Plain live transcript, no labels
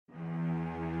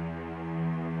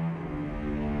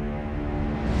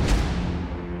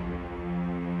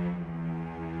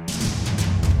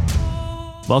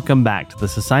Welcome back to the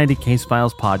Society Case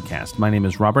Files podcast. My name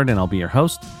is Robert and I'll be your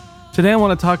host. Today I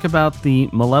want to talk about the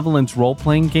Malevolence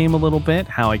role-playing game a little bit,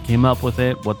 how I came up with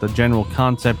it, what the general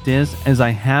concept is, as I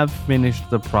have finished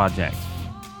the project.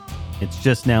 It's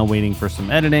just now waiting for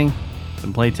some editing,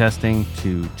 some playtesting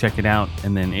to check it out,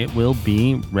 and then it will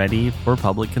be ready for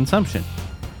public consumption.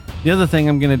 The other thing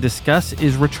I'm going to discuss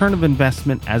is return of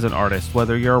investment as an artist,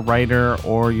 whether you're a writer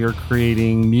or you're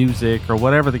creating music or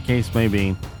whatever the case may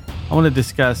be. I want to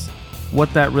discuss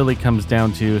what that really comes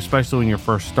down to, especially when you're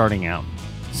first starting out.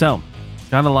 So,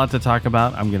 got a lot to talk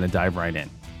about. I'm going to dive right in.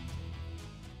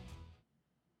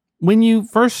 When you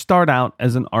first start out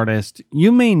as an artist,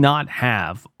 you may not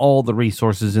have all the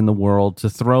resources in the world to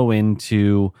throw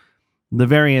into the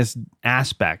various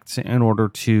aspects in order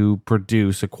to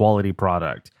produce a quality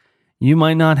product. You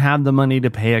might not have the money to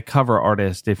pay a cover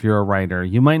artist if you're a writer.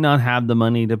 You might not have the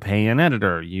money to pay an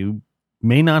editor. You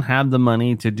may not have the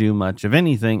money to do much of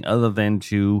anything other than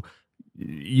to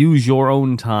use your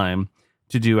own time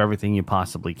to do everything you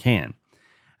possibly can.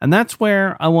 And that's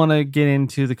where I want to get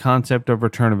into the concept of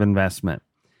return of investment.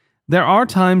 There are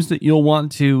times that you'll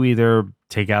want to either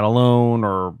take out a loan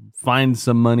or find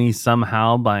some money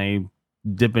somehow by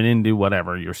dipping into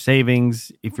whatever, your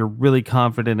savings, if you're really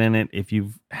confident in it, if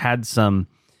you've had some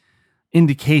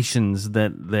indications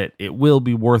that it will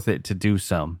be worth it to do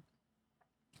so.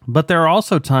 But there are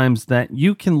also times that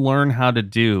you can learn how to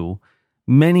do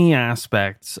many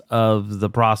aspects of the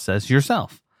process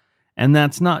yourself. And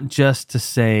that's not just to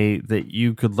say that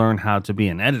you could learn how to be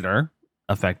an editor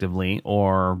effectively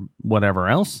or whatever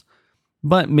else,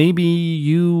 but maybe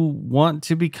you want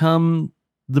to become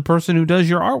the person who does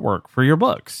your artwork for your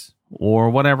books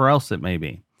or whatever else it may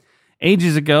be.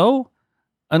 Ages ago,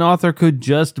 an author could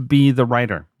just be the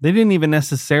writer. They didn't even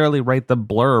necessarily write the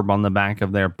blurb on the back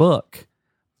of their book.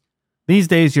 These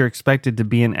days, you're expected to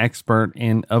be an expert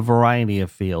in a variety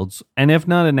of fields, and if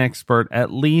not an expert,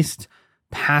 at least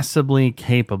passably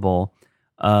capable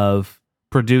of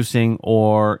producing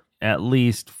or at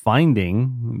least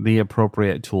finding the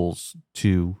appropriate tools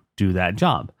to do that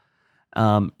job.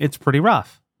 It's pretty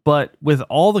rough, but with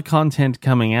all the content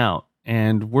coming out,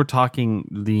 and we're talking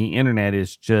the internet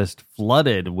is just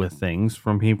flooded with things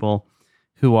from people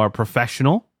who are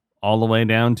professional, all the way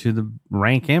down to the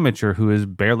rank amateur who has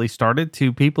barely started,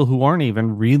 to people who aren't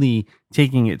even really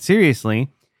taking it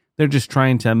seriously. They're just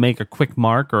trying to make a quick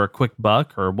mark or a quick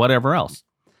buck or whatever else.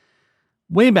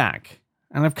 Way back,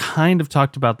 and I've kind of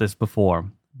talked about this before,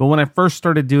 but when I first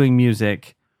started doing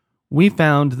music, we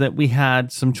found that we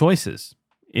had some choices.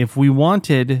 If we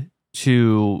wanted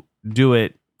to do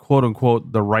it, quote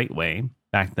unquote, the right way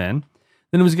back then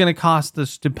it was going to cost a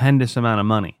stupendous amount of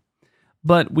money.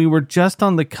 But we were just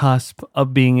on the cusp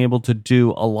of being able to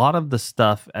do a lot of the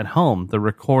stuff at home, the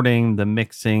recording, the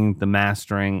mixing, the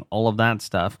mastering, all of that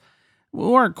stuff. We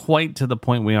weren't quite to the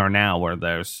point we are now where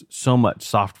there's so much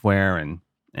software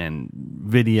and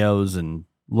videos and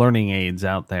learning aids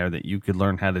out there that you could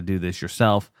learn how to do this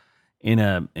yourself in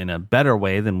a better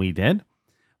way than we did.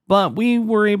 But we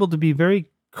were able to be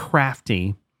very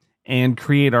crafty and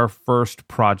create our first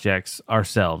projects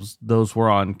ourselves. Those were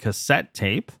on cassette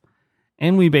tape.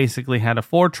 And we basically had a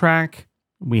 4-track.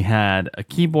 We had a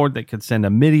keyboard that could send a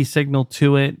MIDI signal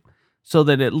to it so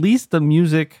that at least the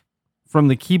music from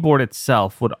the keyboard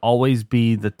itself would always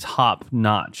be the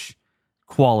top-notch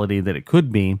quality that it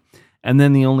could be. And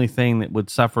then the only thing that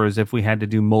would suffer is if we had to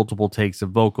do multiple takes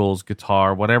of vocals,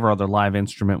 guitar, whatever other live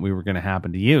instrument we were going to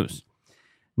happen to use.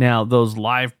 Now, those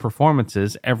live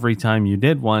performances, every time you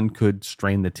did one, could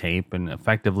strain the tape and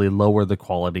effectively lower the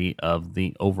quality of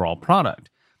the overall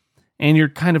product. And you're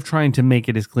kind of trying to make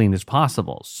it as clean as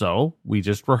possible. So we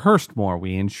just rehearsed more.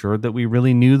 We ensured that we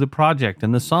really knew the project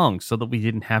and the songs so that we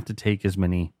didn't have to take as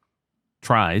many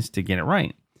tries to get it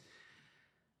right.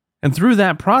 And through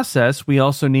that process, we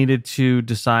also needed to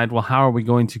decide, well, how are we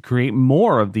going to create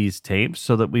more of these tapes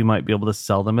so that we might be able to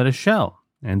sell them at a show?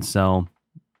 And so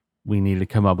we needed to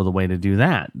come up with a way to do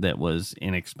that was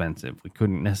inexpensive. We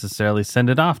couldn't necessarily send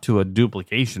it off to a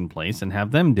duplication place and have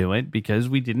them do it because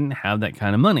we didn't have that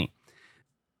kind of money.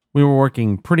 We were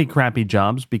working pretty crappy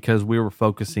jobs because we were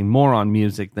focusing more on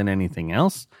music than anything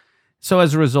else. So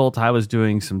as a result, I was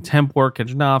doing some temp work at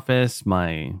an office.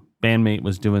 My bandmate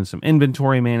was doing some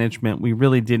inventory management. We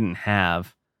really didn't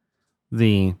have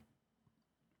the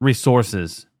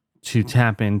resources to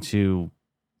tap into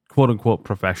quote unquote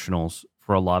professionals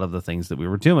for a lot of the things that we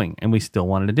were doing, and we still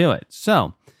wanted to do it.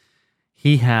 So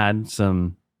he had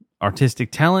some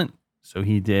artistic talent. So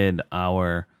he did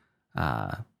our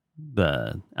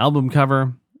the album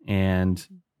cover, and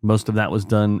most of that was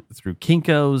done through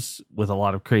Kinko's with a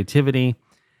lot of creativity.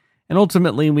 And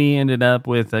ultimately, we ended up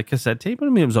with a cassette tape. I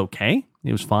mean, it was okay.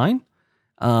 It was fine.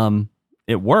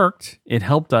 It worked. It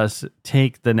helped us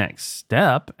take the next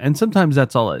step. And sometimes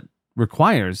that's all it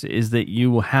requires, is that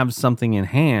you have something in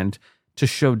hand to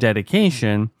show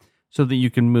dedication so that you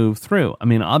can move through. I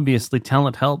mean, obviously,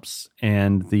 talent helps,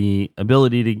 and the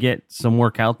ability to get some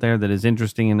work out there that is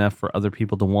interesting enough for other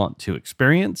people to want to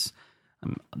experience,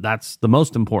 that's the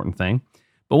most important thing.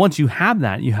 But once you have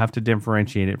that, you have to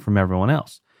differentiate it from everyone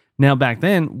else. Now, back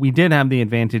then, we did have the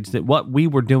advantage that what we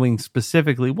were doing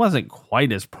specifically wasn't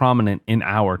quite as prominent in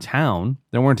our town.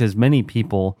 There weren't as many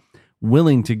people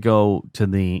willing to go to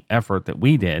the effort that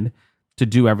we did to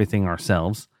do everything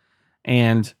ourselves.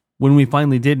 And when we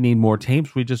finally did need more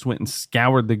tapes, we just went and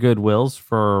scoured the Goodwills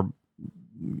for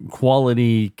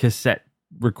quality cassette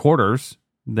recorders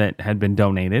that had been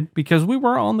donated, because we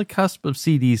were on the cusp of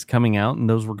CDs coming out and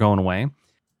those were going away.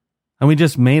 And we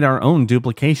just made our own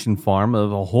duplication farm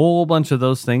of a whole bunch of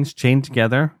those things chained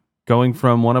together, going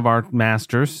from one of our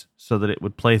masters so that it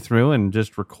would play through and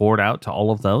just record out to all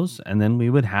of those. And then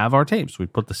we would have our tapes.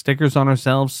 We'd put the stickers on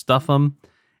ourselves, stuff them,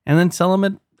 and then sell them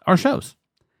at our shows.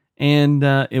 And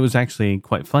it was actually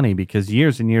quite funny, because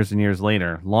years and years and years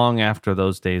later, long after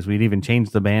those days, we'd even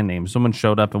changed the band name. Someone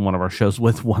showed up in one of our shows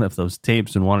with one of those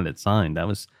tapes and wanted it signed. That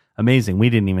was amazing.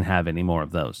 We didn't even have any more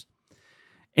of those.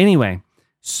 Anyway,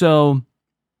 so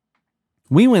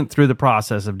we went through the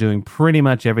process of doing pretty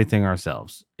much everything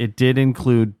ourselves. It did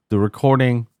include the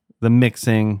recording, the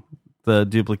mixing, the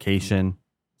duplication,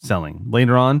 selling.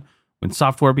 Later on, when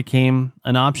software became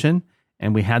an option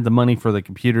and we had the money for the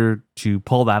computer to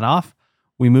pull that off,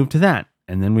 we moved to that.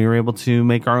 And then we were able to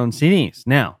make our own CDs.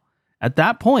 Now, at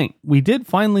that point, we did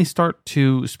finally start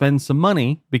to spend some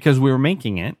money because we were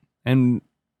making it. And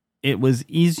it was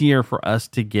easier for us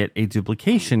to get a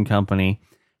duplication company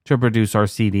to produce our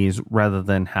CDs rather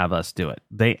than have us do it.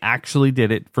 They actually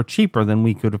did it for cheaper than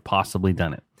we could have possibly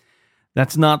done it.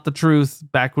 That's not the truth.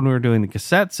 Back when we were doing the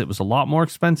cassettes, it was a lot more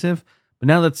expensive. But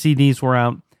now that CDs were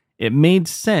out, it made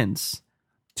sense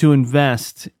to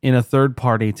invest in a third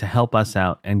party to help us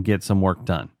out and get some work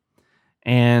done.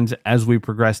 And as we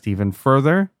progressed even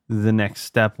further, the next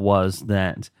step was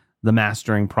that the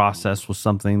mastering process was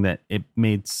something that it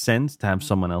made sense to have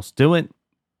someone else do it.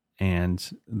 And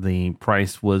the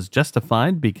price was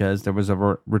justified because there was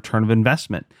a return of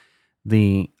investment.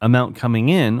 The amount coming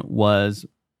in was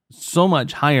so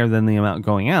much higher than the amount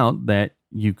going out that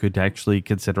you could actually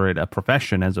consider it a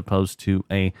profession as opposed to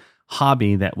a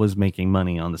hobby that was making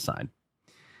money on the side.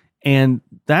 And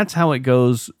that's how it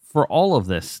goes for all of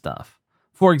this stuff.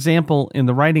 For example, in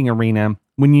the writing arena,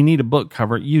 when you need a book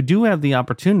cover, you do have the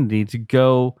opportunity to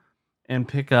go and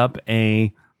pick up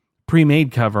a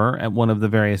pre-made cover at one of the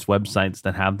various websites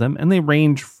that have them, and they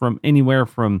range from anywhere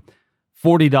from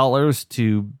 $40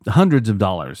 to hundreds of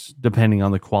dollars, depending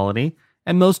on the quality.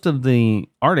 And most of the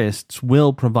artists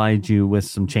will provide you with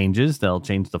some changes. They'll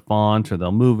change the font, or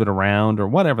they'll move it around, or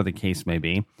whatever the case may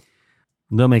be.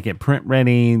 They'll make it print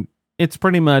ready. It's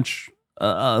pretty much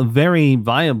a very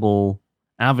viable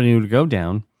avenue to go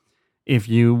down if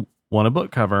you want a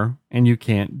book cover and you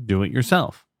can't do it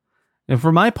yourself. And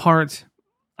for my part,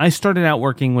 I started out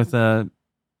working with an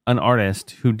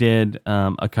artist who did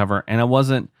a cover, and I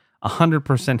wasn't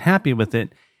 100% happy with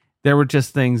it. There were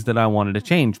just things that I wanted to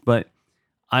change, but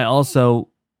I also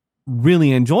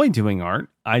really enjoyed doing art.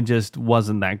 I just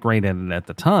wasn't that great at it at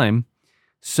the time.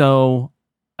 So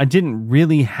I didn't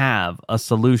really have a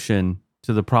solution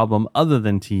to the problem other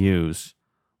than to use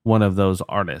one of those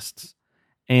artists.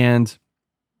 And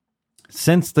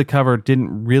since the cover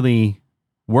didn't really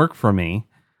work for me,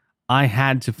 I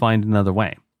had to find another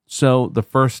way. So the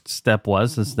first step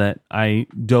is that I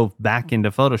dove back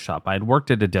into Photoshop. I had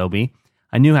worked at Adobe.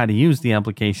 I knew how to use the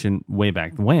application way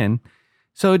back when.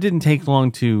 So it didn't take long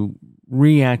to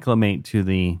reacclimate to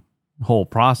the whole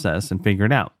process and figure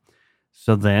it out.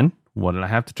 So then, what did I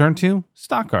have to turn to?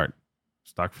 Stock art,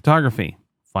 stock photography,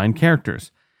 find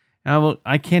characters. And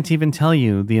I can't even tell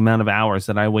you the amount of hours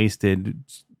that I wasted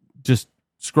just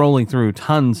scrolling through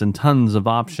tons and tons of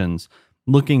options,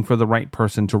 looking for the right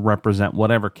person to represent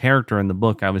whatever character in the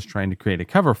book I was trying to create a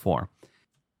cover for.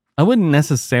 I wouldn't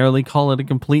necessarily call it a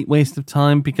complete waste of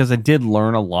time, because I did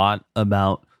learn a lot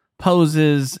about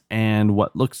poses and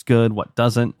what looks good, what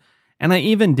doesn't. And I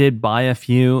even did buy a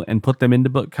few and put them into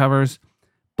book covers.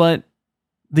 But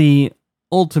the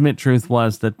ultimate truth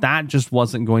was that just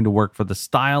wasn't going to work for the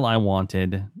style I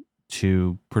wanted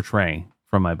to portray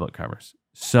from my book covers.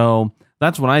 So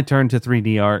that's when I turned to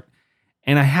 3D art,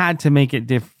 and I had to make it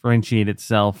differentiate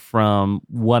itself from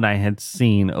what I had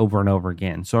seen over and over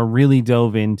again. So I really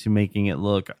dove into making it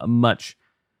look much,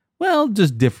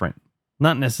 just different.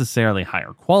 Not necessarily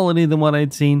higher quality than what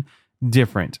I'd seen,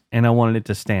 different. And I wanted it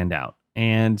to stand out.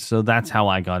 And so that's how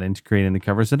I got into creating the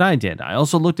covers that I did. I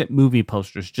also looked at movie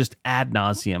posters just ad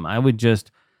nauseum. I would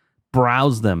just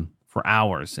browse them for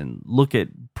hours and look at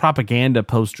propaganda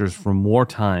posters from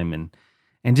wartime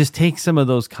and just take some of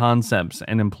those concepts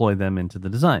and employ them into the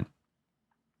design.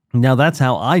 Now, that's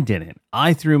how I did it.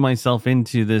 I threw myself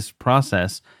into this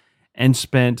process and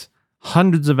spent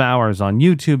hundreds of hours on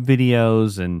YouTube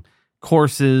videos and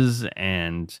courses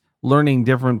and learning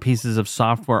different pieces of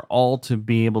software, all to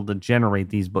be able to generate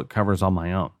these book covers on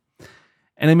my own.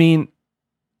 And I mean,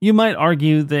 you might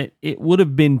argue that it would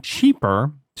have been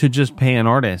cheaper to just pay an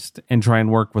artist and try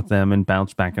and work with them and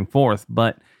bounce back and forth.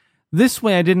 But this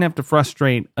way I didn't have to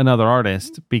frustrate another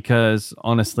artist because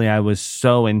honestly, I was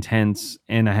so intense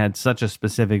and I had such a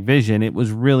specific vision. It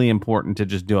was really important to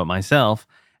just do it myself.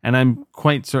 And I'm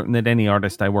quite certain that any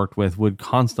artist I worked with would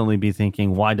constantly be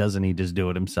thinking, why doesn't he just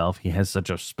do it himself? He has such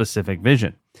a specific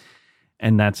vision.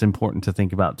 And that's important to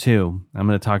think about too. I'm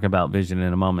going to talk about vision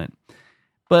in a moment.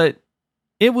 But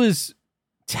it was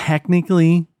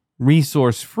technically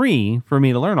resource free for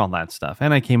me to learn all that stuff.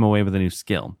 And I came away with a new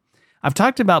skill. I've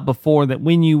talked about before that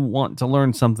when you want to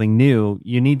learn something new,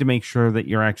 you need to make sure that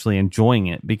you're actually enjoying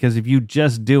it. Because if you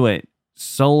just do it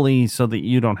solely so that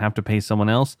you don't have to pay someone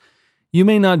else, you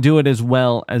may not do it as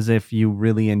well as if you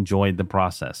really enjoyed the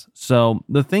process. So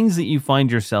the things that you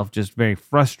find yourself just very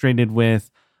frustrated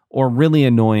with or really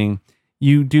annoying,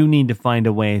 you do need to find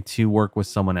a way to work with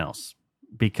someone else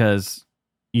because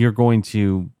you're going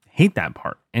to hate that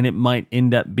part. And it might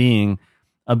end up being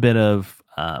a bit of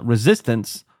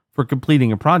resistance for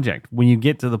completing a project. When you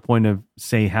get to the point of,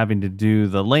 say, having to do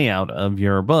the layout of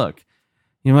your book,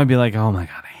 you might be like, oh my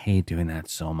God, I hate doing that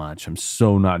so much. I'm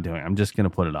so not doing it. I'm just going to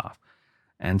put it off.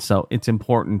 And so it's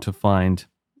important to find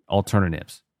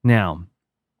alternatives. Now,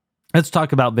 let's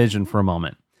talk about vision for a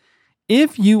moment.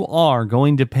 If you are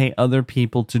going to pay other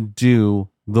people to do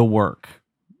the work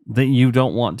that you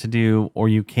don't want to do or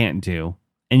you can't do,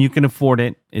 and you can afford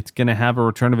it, it's going to have a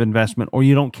return of investment, or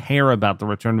you don't care about the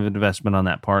return of investment on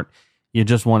that part, you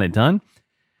just want it done,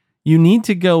 you need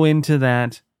to go into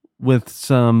that with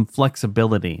some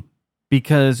flexibility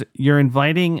because you're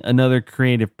inviting another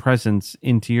creative presence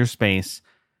into your space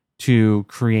to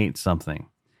create something.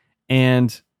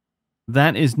 And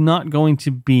that is not going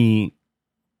to be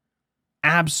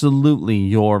absolutely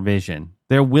your vision.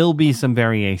 There will be some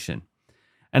variation.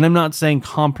 And I'm not saying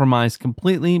compromise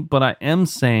completely, but I am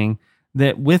saying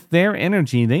that with their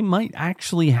energy, they might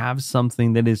actually have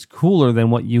something that is cooler than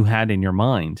what you had in your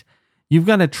mind. You've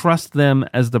got to trust them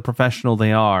as the professional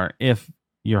they are if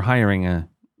you're hiring a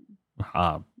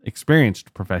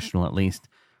experienced professional, at least,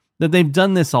 that they've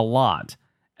done this a lot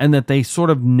and that they sort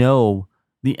of know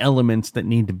the elements that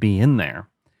need to be in there.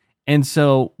 And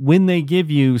so when they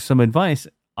give you some advice,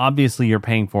 obviously you're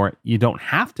paying for it. You don't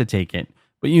have to take it,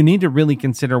 but you need to really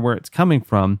consider where it's coming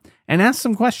from and ask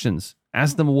some questions.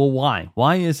 Ask them, well, why?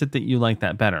 Why is it that you like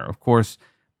that better? Of course,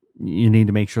 you need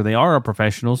to make sure they are a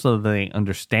professional so that they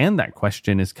understand that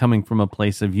question is coming from a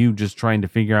place of you just trying to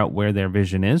figure out where their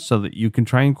vision is so that you can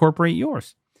try and incorporate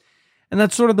yours. And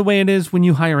that's sort of the way it is when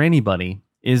you hire anybody,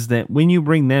 is that when you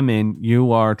bring them in,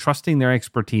 you are trusting their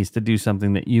expertise to do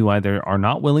something that you either are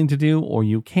not willing to do or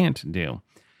you can't do.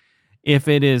 If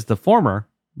it is the former,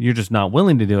 you're just not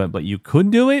willing to do it, but you could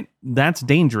do it, that's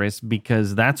dangerous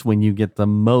because that's when you get the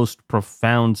most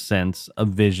profound sense of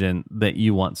vision that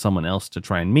you want someone else to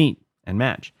try and meet and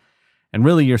match. And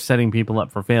really, you're setting people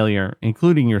up for failure,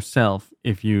 including yourself,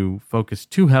 if you focus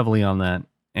too heavily on that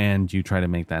and you try to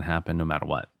make that happen no matter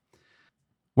what.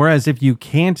 Whereas if you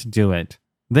can't do it,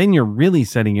 then you're really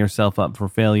setting yourself up for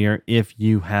failure if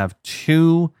you have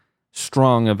too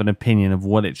strong of an opinion of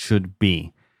what it should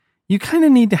be. You kind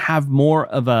of need to have more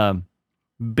of a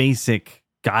basic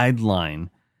guideline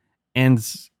and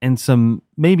some,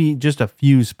 maybe just a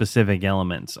few specific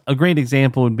elements. A great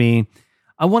example would be,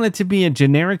 I want it to be a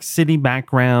generic city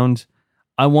background.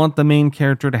 I want the main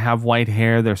character to have white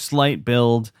hair, their slight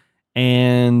build,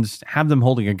 and have them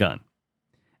holding a gun.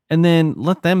 And then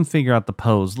let them figure out the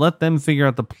pose. Let them figure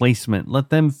out the placement. Let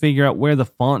them figure out where the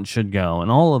font should go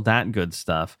and all of that good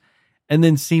stuff. And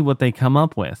then see what they come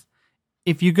up with.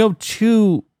 If you go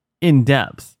too in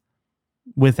depth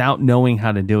without knowing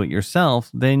how to do it yourself,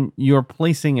 then you're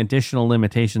placing additional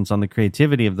limitations on the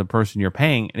creativity of the person you're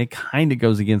paying. And it kind of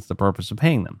goes against the purpose of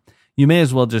paying them. You may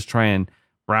as well just try and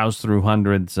browse through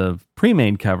hundreds of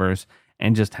pre-made covers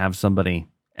and just have somebody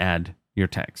add your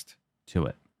text to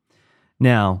it.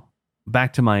 Now,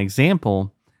 back to my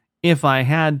example, if I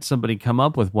had somebody come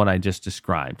up with what I just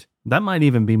described, That might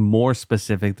even be more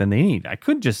specific than they need. I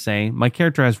could just say, my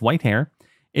character has white hair,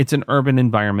 it's an urban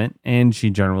environment, and she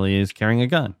generally is carrying a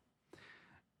gun.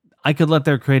 I could let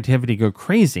their creativity go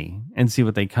crazy and see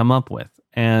what they come up with.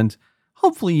 And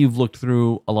hopefully you've looked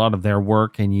through a lot of their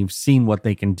work and you've seen what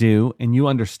they can do, and you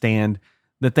understand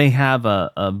that they have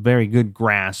a very good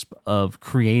grasp of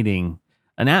creating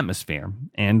an atmosphere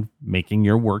and making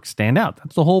your work stand out.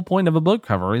 That's the whole point of a book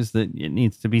cover, is that it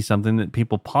needs to be something that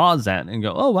people pause at and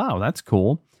go, oh, wow, that's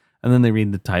cool. And then they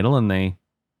read the title and they,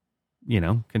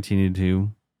 continue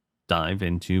to dive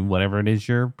into whatever it is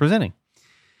you're presenting.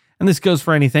 And this goes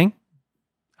for anything.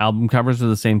 Album covers are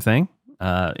the same thing.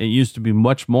 It used to be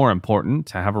much more important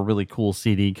to have a really cool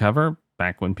CD cover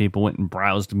back when people went and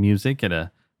browsed music at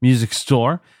a music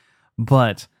store.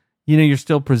 But you're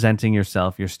still presenting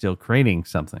yourself, you're still creating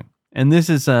something. And this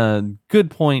is a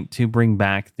good point to bring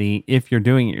back if you're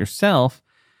doing it yourself,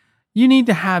 you need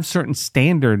to have certain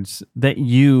standards that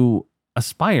you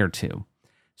aspire to.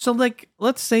 So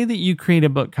let's say that you create a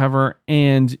book cover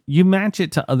and you match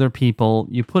it to other people,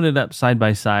 you put it up side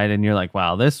by side and you're like,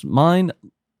 wow, mine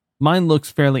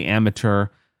looks fairly amateur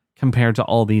compared to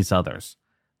all these others.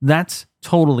 That's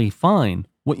totally fine.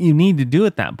 What you need to do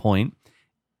at that point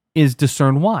is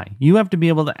discern why. You have to be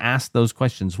able to ask those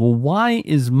questions. Well, why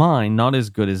is mine not as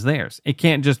good as theirs? It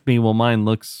can't just be, well, mine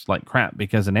looks like crap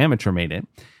because an amateur made it.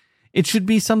 It should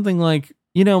be something like,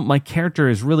 my character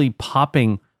is really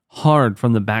popping hard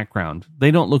from the background. They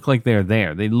don't look like they're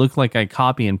there. They look like I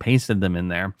copy and pasted them in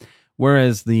there.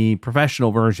 Whereas the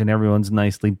professional version, everyone's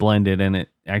nicely blended and it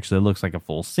actually looks like a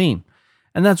full scene.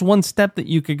 And that's one step that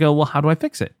you could go, well, how do I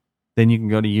fix it? Then you can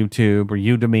go to YouTube or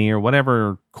Udemy or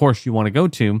whatever course you want to go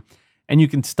to, and you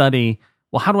can study,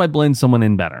 well, how do I blend someone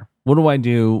in better? What do I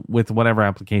do with whatever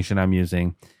application I'm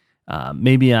using?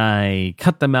 Maybe I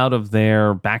cut them out of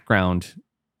their background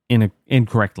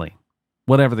incorrectly.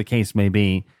 Whatever the case may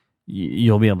be,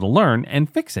 you'll be able to learn and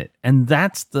fix it. And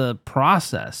that's the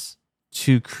process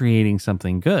to creating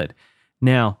something good.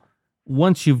 Now,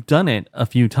 once you've done it a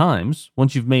few times,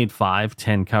 once you've made 5,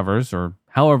 10 covers, or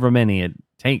however many it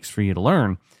takes for you to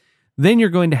learn, then you're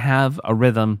going to have a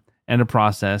rhythm and a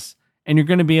process, and you're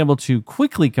going to be able to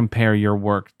quickly compare your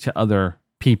work to other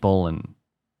people and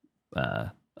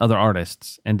other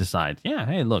artists and decide, yeah,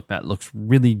 hey, look, that looks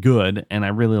really good, and I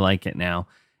really like it now,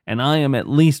 and I am at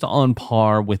least on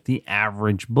par with the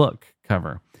average book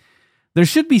cover. There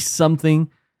should be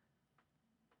something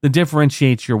that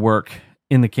differentiates your work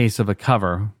in the case of a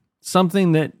cover, some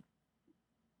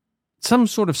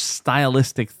sort of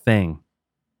stylistic thing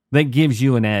that gives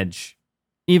you an edge,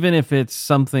 even if it's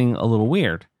something a little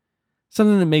weird,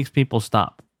 something that makes people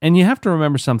stop. And you have to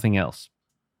remember something else.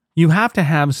 You have to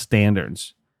have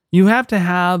standards. You have to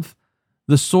have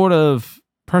the sort of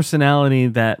personality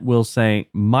that will say,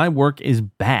 my work is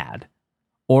bad,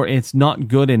 or it's not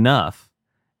good enough.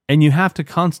 And you have to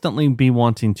constantly be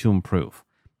wanting to improve.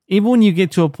 Even when you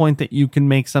get to a point that you can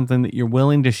make something that you're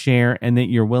willing to share and that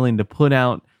you're willing to put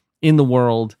out in the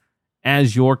world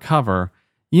as your cover,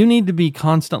 you need to be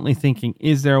constantly thinking,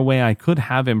 is there a way I could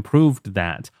have improved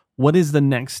that? What is the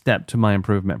next step to my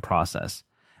improvement process?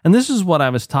 And this is what I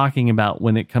was talking about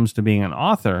when it comes to being an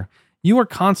author. You are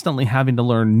constantly having to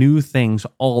learn new things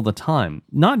all the time,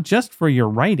 not just for your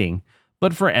writing,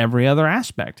 but for every other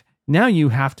aspect. Now you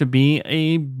have to be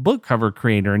a book cover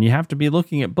creator, and you have to be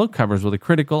looking at book covers with a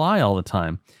critical eye all the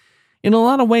time. In a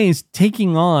lot of ways,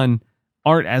 taking on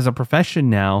art as a profession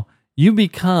now, you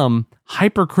become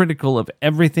hypercritical of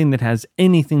everything that has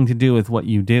anything to do with what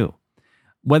you do.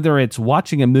 Whether it's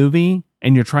watching a movie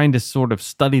and you're trying to sort of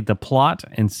study the plot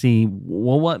and see,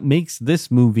 well, what makes this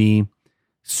movie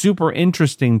super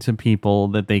interesting to people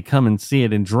that they come and see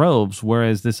it in droves,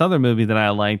 whereas this other movie that I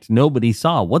liked, nobody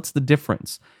saw. What's the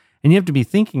difference? And you have to be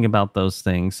thinking about those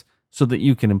things so that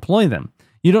you can employ them.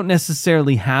 You don't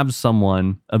necessarily have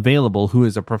someone available who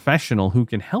is a professional who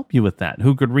can help you with that,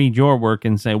 who could read your work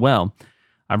and say, well,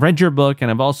 I've read your book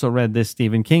and I've also read this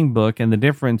Stephen King book, and the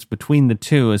difference between the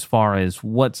two as far as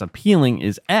what's appealing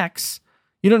is X.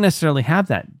 You don't necessarily have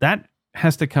that. That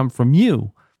has to come from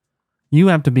you. You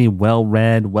have to be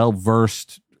well-read,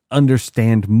 well-versed,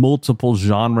 understand multiple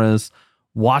genres,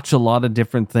 watch a lot of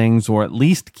different things, or at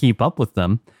least keep up with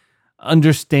them,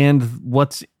 understand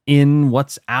what's in,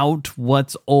 what's out,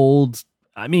 what's old.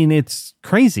 I mean, it's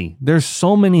crazy. There's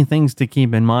so many things to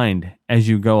keep in mind as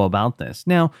you go about this.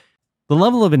 Now, the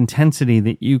level of intensity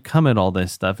that you come at all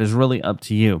this stuff is really up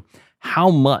to you. How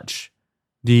much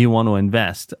do you want to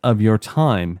invest of your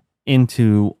time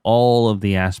into all of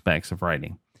the aspects of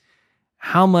writing?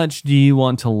 How much do you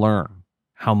want to learn?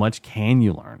 How much can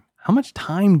you learn? How much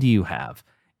time do you have?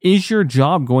 is your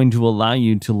job going to allow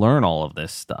you to learn all of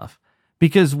this stuff?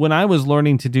 Because when I was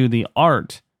learning to do the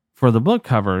art for the book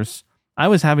covers, I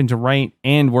was having to write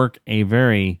and work a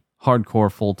very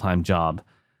hardcore full-time job,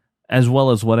 as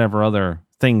well as whatever other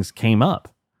things came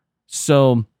up.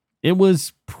 So it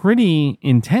was pretty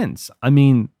intense. I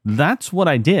mean, that's what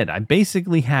I did. I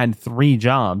basically had 3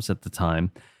 jobs at the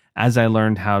time as I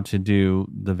learned how to do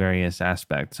the various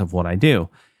aspects of what I do.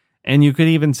 And you could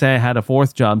even say I had a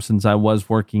 4th job since I was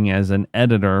working as an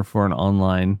editor for an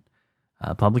online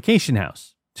publication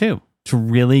house too, to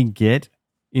really get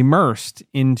immersed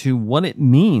into what it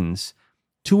means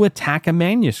to attack a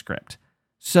manuscript.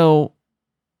 So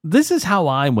this is how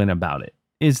I went about it,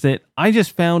 is that I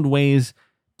just found ways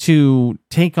to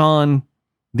take on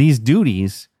these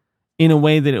duties in a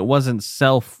way that it wasn't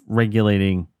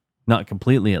self-regulating, not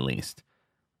completely at least.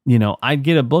 You know, I'd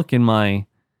get a book in my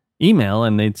email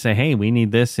and they'd say, hey, we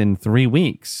need this in 3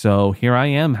 weeks. So here I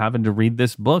am having to read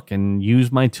this book and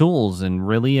use my tools and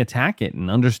really attack it and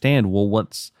understand, well,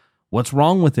 what's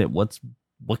wrong with it? What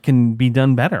can be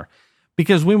done better?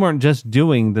 Because we weren't just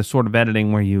doing the sort of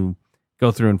editing where you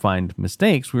go through and find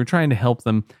mistakes. We were trying to help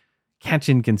them catch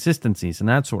inconsistencies and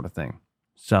that sort of thing.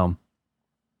 So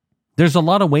there's a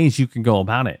lot of ways you can go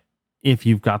about it if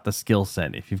you've got the skill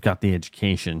set, if you've got the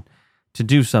education to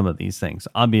do some of these things.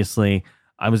 Obviously,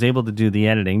 I was able to do the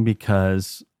editing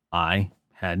because I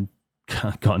had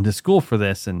gone to school for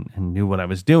this and knew what I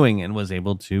was doing and was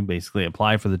able to basically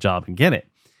apply for the job and get it.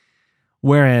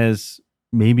 Whereas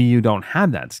maybe you don't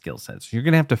have that skill set. So you're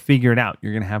going to have to figure it out.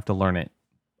 You're going to have to learn it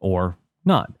or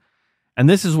not. And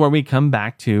this is where we come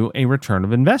back to a return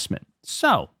of investment.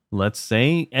 So let's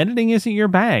say editing isn't your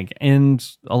bag. And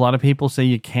a lot of people say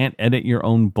you can't edit your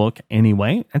own book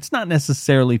anyway. That's not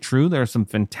necessarily true. There are some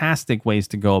fantastic ways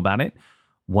to go about it.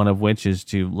 One of which is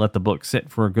to let the book sit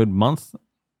for a good month,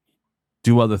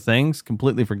 do other things,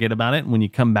 completely forget about it. And when you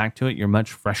come back to it, you're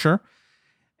much fresher.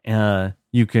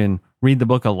 You can read the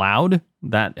book aloud.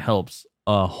 That helps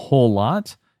a whole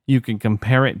lot. You can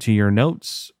compare it to your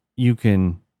notes. You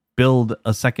can build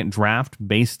a second draft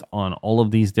based on all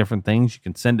of these different things. You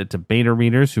can send it to beta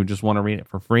readers who just want to read it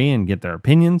for free and get their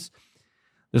opinions.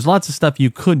 There's lots of stuff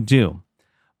you could do,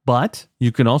 but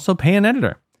you can also pay an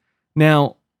editor.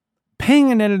 Now,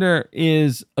 paying an editor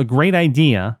is a great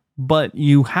idea, but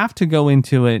you have to go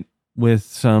into it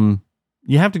with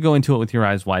your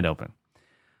eyes wide open.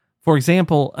 For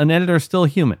example, an editor is still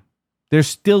human. They're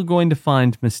still going to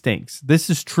find mistakes. This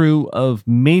is true of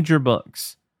major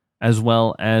books as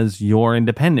well as your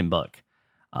independent book.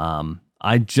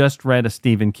 I just read a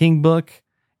Stephen King book,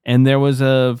 and there was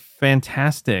a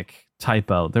fantastic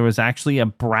typo. There was actually a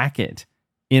bracket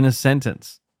in a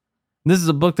sentence. This is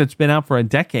a book that's been out for a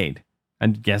decade. I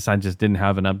guess I just didn't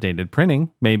have an updated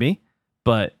printing, maybe.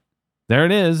 But there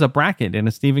it is, a bracket in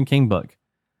a Stephen King book.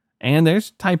 And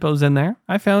there's typos in there.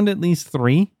 I found at least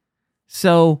 3.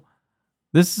 So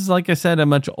this is, like I said, a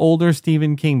much older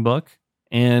Stephen King book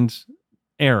and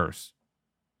errors.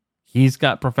 He's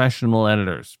got professional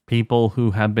editors, people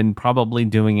who have been probably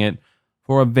doing it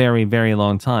for a very, very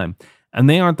long time. And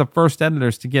they aren't the first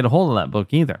editors to get a hold of that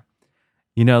book either.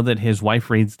 You know that his wife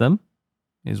reads them,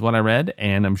 is what I read,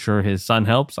 and I'm sure his son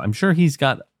helps. I'm sure he's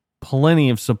got plenty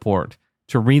of support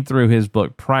to read through his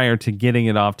book prior to getting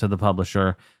it off to the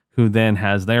publisher, who then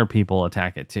has their people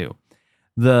attack it too.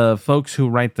 The folks who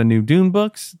write the new Dune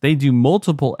books, they do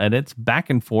multiple edits back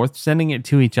and forth, sending it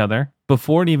to each other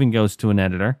before it even goes to an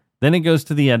editor. Then it goes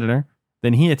to the editor,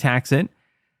 then he attacks it.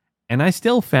 And I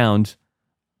still found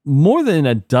more than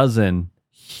a dozen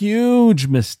huge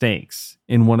mistakes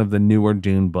in one of the newer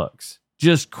Dune books.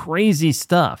 Just crazy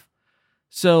stuff.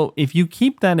 So if you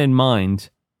keep that in mind,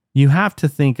 you have to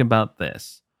think about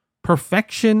this.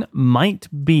 Perfection might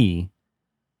be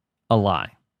a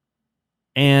lie.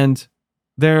 And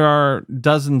there are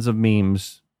dozens of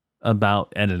memes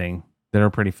about editing that are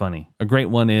pretty funny. A great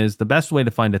one is the best way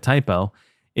to find a typo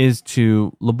is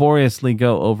to laboriously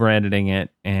go over editing it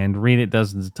and read it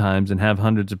dozens of times and have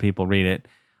hundreds of people read it,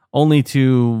 only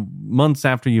to months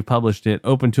after you've published it,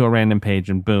 open to a random page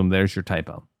and boom, there's your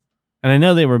typo. And I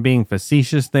know they were being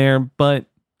facetious there, but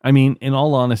I mean, in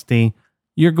all honesty,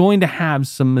 you're going to have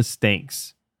some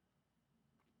mistakes.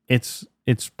 It's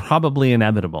probably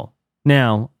inevitable.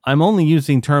 Now, I'm only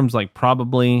using terms like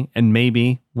probably and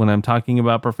maybe when I'm talking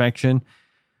about perfection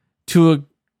to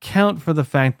account for the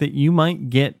fact that you might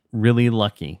get really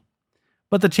lucky.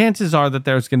 But the chances are that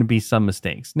there's going to be some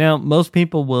mistakes. Now, most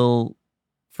people will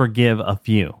forgive a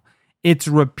few. It's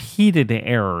repeated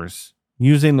errors,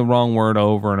 using the wrong word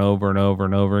over and over and over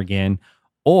and over again,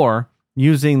 or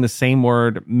using the same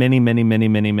word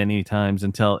many times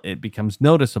until it becomes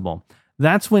noticeable.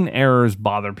 That's when errors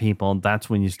bother people. That's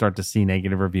when you start to see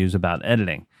negative reviews about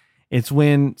editing. It's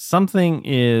when something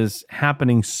is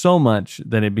happening so much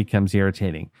that it becomes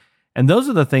irritating. And those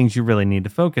are the things you really need to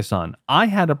focus on. I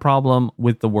had a problem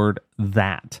with the word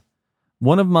that.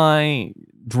 One of my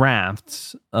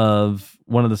drafts of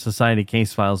one of the Society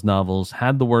Case Files novels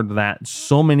had the word that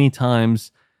so many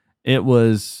times, it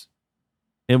was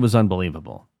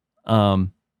unbelievable.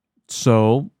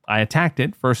 So I attacked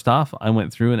it. First off, I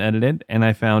went through and edited, and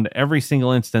I found every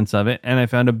single instance of it, and I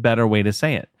found a better way to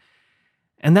say it.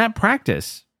 And that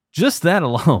practice, just that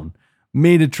alone,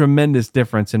 made a tremendous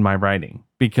difference in my writing,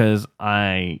 because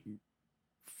I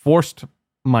forced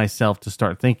myself to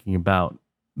start thinking about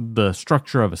the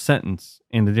structure of a sentence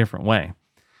in a different way.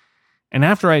 And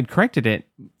after I'd corrected it,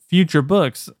 future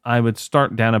books, I would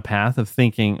start down a path of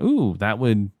thinking, ooh, that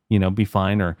would, be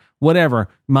fine, or whatever.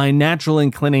 My natural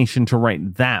inclination to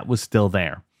write that was still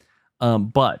there.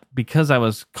 But because I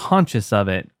was conscious of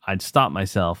it, I'd stop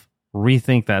myself,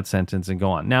 rethink that sentence, and go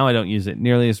on. Now I don't use it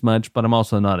nearly as much, but I'm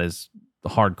also not as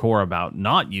hardcore about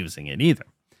not using it either.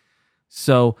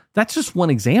 So that's just one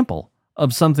example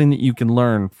of something that you can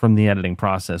learn from the editing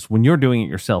process when you're doing it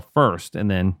yourself first and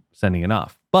then sending it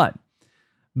off. But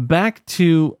back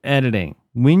to editing.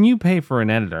 When you pay for an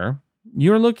editor,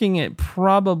 you're looking at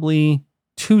probably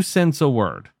 2 cents a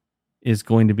word is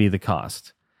going to be the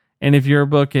cost. And if your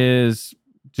book is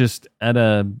just at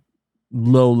a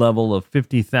low level of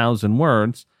 50,000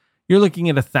 words, you're looking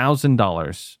at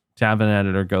 $1,000 to have an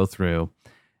editor go through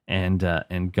and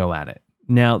go at it.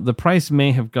 Now, the price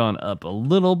may have gone up a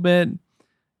little bit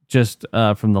just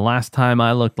from the last time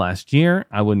I looked last year.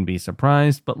 I wouldn't be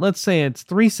surprised, but let's say it's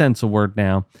 3 cents a word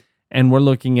now, and we're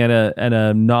looking at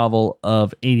a novel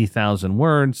of 80,000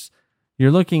 words.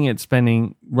 You're looking at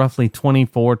spending roughly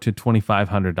 $2,400 to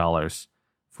 $2,500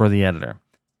 for the editor.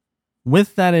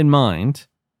 With that in mind,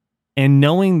 and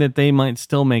knowing that they might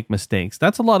still make mistakes,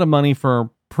 that's a lot of money for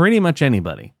pretty much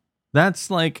anybody. That's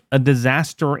like a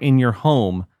disaster in your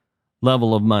home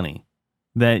level of money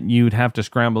that you'd have to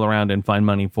scramble around and find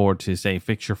money for to, say,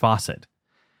 fix your faucet.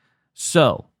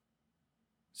 So,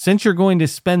 since you're going to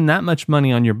spend that much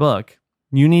money on your book,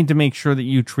 you need to make sure that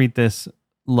you treat this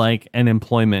like an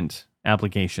employment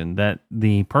application, that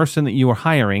the person that you are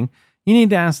hiring, you need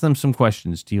to ask them some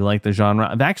questions. Do you like the genre?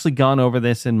 I've actually gone over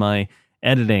this in my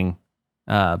editing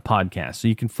podcast, so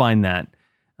you can find that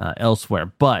elsewhere.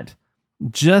 But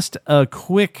just a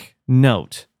quick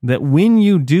note that when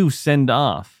you do send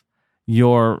off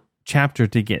your chapter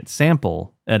to get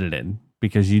sample edited,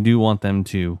 because you do want them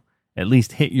to at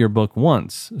least hit your book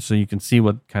once so you can see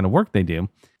what kind of work they do,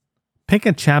 pick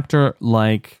a chapter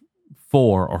like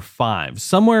 4 or 5,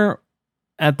 somewhere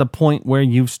at the point where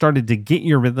you've started to get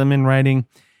your rhythm in writing,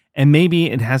 and maybe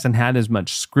it hasn't had as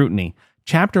much scrutiny.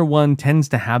 Chapter 1 tends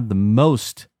to have the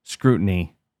most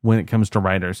scrutiny when it comes to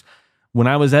writers. When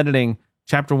I was editing,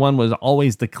 chapter 1 was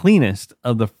always the cleanest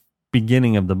of the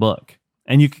beginning of the book.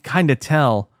 And you could kind of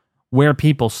tell where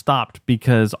people stopped,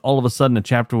 because all of a sudden a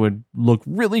chapter would look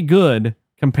really good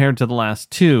compared to the last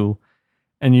 2.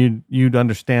 And you'd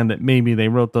understand that maybe they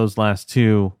wrote those last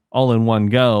 2 all in one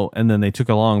go, and then they took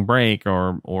a long break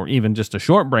or even just a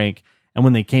short break. And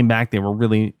when they came back, they were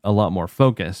really a lot more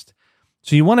focused.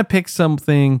 So you want to pick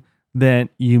something that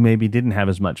you maybe didn't have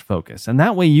as much focus. And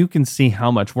that way you can see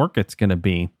how much work it's going to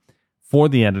be for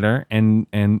the editor. And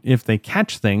if they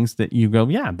catch things that you go,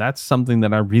 yeah, that's something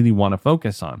that I really want to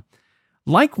focus on.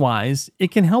 Likewise,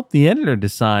 it can help the editor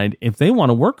decide if they want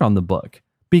to work on the book,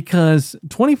 because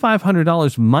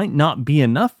 $2,500 might not be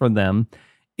enough for them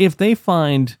if they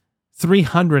find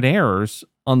 300 errors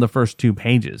on the first 2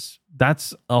 pages.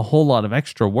 That's a whole lot of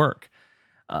extra work.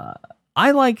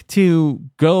 I like to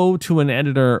go to an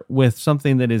editor with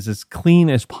something that is as clean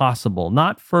as possible,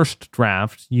 not first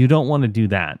draft. You don't want to do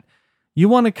that. You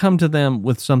want to come to them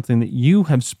with something that you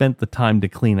have spent the time to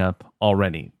clean up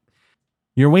already.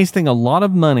 You're wasting a lot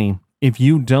of money if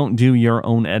you don't do your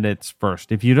own edits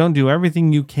first. If you don't do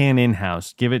everything you can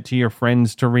in-house, give it to your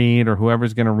friends to read or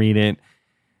whoever's going to read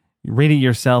it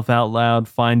yourself out loud,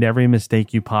 find every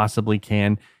mistake you possibly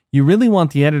can. You really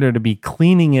want the editor to be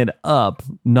cleaning it up,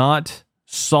 not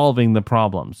solving the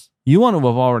problems. You want to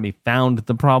have already found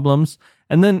the problems.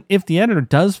 And then if the editor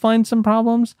does find some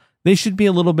problems, they should be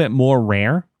a little bit more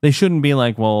rare. They shouldn't be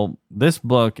like, well, this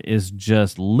book is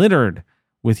just littered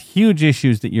with huge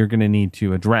issues that you're going to need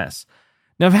to address.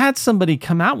 Now, I've had somebody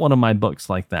come out one of my books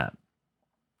like that,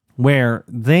 where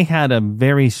they had a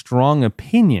very strong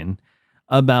opinion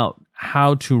about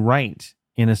how to write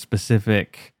in a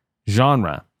specific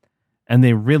genre. And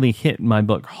they really hit my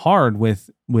book hard with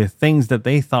things that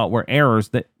they thought were errors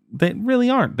that really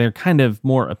aren't. They're kind of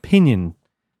more opinion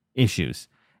issues.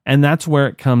 And that's where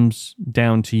it comes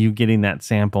down to you getting that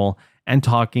sample and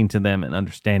talking to them and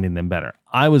understanding them better.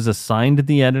 I was assigned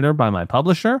the editor by my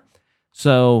publisher,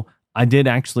 so I did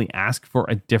actually ask for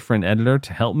a different editor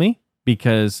to help me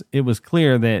because it was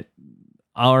clear that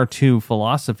our two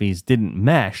philosophies didn't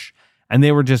mesh, and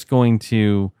they were just going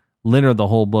to litter the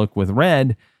whole book with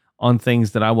red on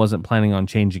things that I wasn't planning on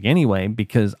changing anyway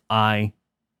because I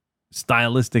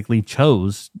stylistically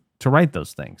chose to write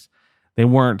those things. They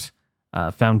weren't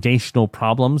foundational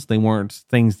problems. They weren't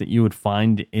things that you would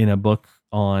find in a book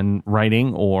on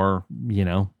writing or,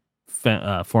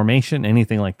 formation,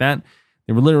 anything like that.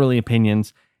 They were literally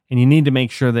opinions. And you need to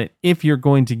make sure that if you're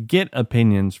going to get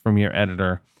opinions from your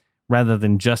editor, rather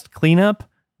than just cleanup,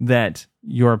 that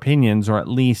your opinions are at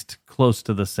least close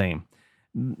to the same.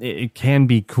 It can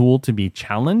be cool to be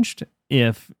challenged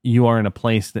if you are in a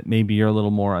place that maybe you're a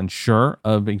little more unsure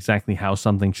of exactly how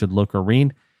something should look or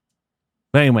read.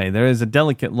 But anyway, there is a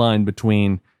delicate line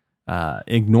between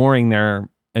ignoring their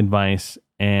advice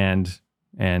and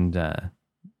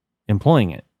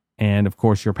employing it. And of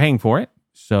course, you're paying for it.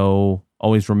 So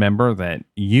always remember that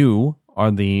you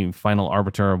are the final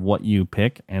arbiter of what you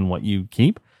pick and what you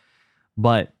keep.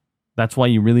 But that's why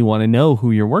you really want to know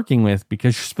who you're working with,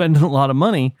 because you're spending a lot of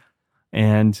money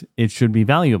and it should be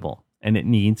valuable and it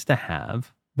needs to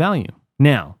have value.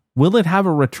 Now, will it have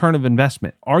a return of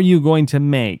investment? Are you going to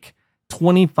make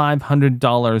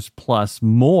 $2,500 plus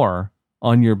more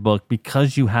on your book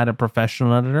because you had a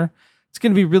professional editor? It's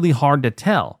going to be really hard to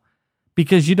tell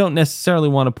because you don't necessarily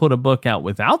want to put a book out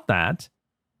without that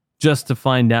just to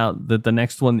find out that the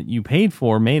next one that you paid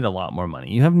for made a lot more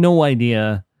money. You have no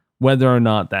idea whether or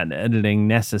not that editing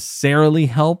necessarily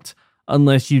helped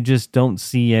unless you just don't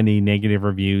see any negative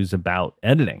reviews about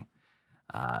editing.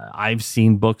 I've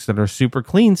seen books that are super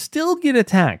clean still get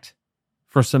attacked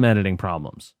for some editing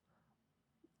problems.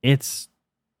 It's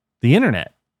the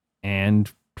internet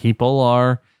and people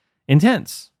are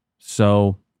intense.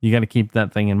 So you got to keep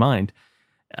that thing in mind.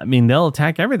 I mean, they'll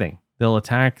attack everything. They'll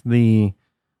attack the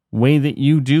way that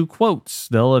you do quotes.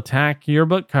 They'll attack your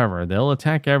book cover. They'll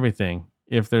attack everything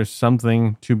if there's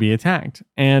something to be attacked.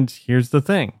 And here's the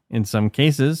thing. In some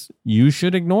cases, you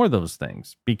should ignore those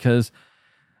things because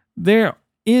there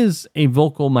is a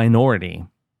vocal minority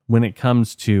when it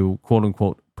comes to quote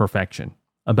unquote perfection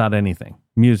about anything.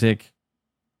 Music,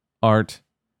 art,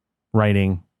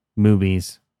 writing,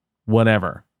 movies,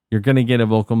 whatever. You're going to get a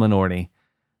vocal minority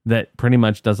that pretty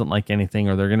much doesn't like anything,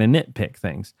 or they're going to nitpick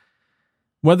things.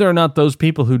 Whether or not those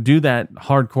people who do that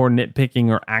hardcore nitpicking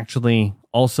are actually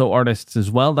also artists as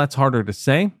well, that's harder to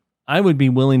say. I would be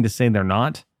willing to say they're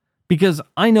not, because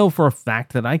I know for a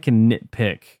fact that I can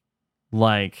nitpick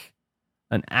like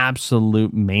an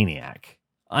absolute maniac.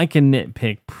 I can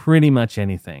nitpick pretty much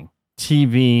anything.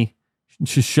 TV,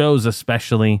 shows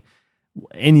especially,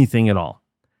 anything at all.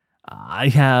 I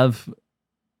have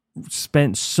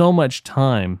spent so much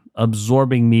time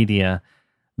absorbing media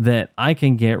that I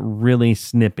can get really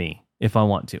snippy if I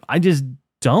want to. I just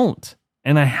don't.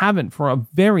 And I haven't for a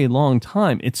very long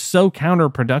time. It's so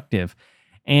counterproductive.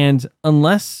 And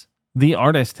unless the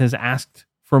artist has asked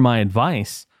for my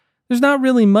advice, there's not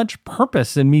really much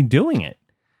purpose in me doing it.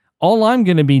 All I'm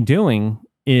going to be doing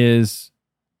is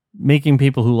making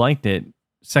people who liked it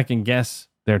second guess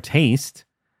their taste.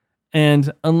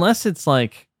 And unless it's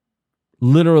like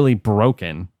literally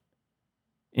broken,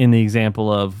 in the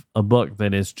example of a book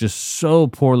that is just so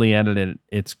poorly edited,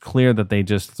 it's clear that they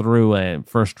just threw a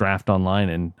first draft online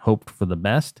and hoped for the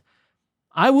best,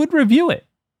 I would review it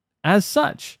as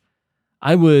such.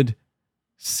 I would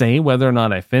say whether or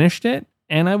not I finished it,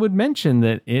 and I would mention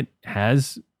that it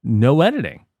has no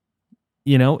editing.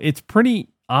 You know, it's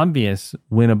pretty obvious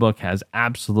when a book has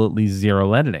absolutely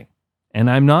zero editing, and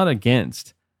I'm not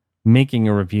against making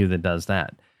a review that does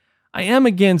that. I am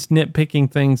against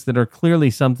nitpicking things that are clearly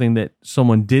something that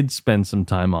someone did spend some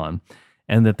time on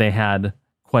and that they had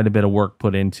quite a bit of work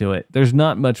put into it. There's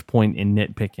not much point in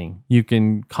nitpicking. You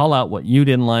can call out what you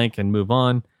didn't like and move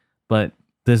on, but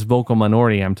this vocal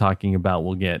minority I'm talking about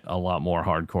will get a lot more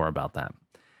hardcore about that.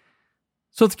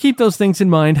 So let's keep those things in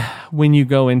mind when you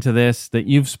go into this, that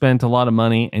you've spent a lot of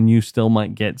money and you still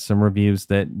might get some reviews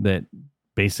that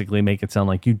basically make it sound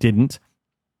like you didn't.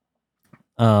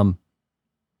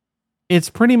 It's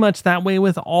pretty much that way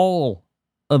with all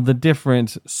of the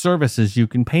different services you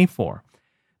can pay for.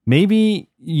 Maybe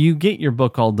you get your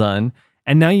book all done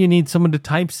and now you need someone to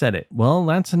typeset it. Well,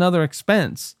 that's another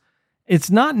expense. It's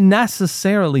not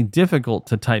necessarily difficult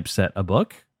to typeset a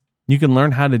book. You can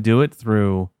learn how to do it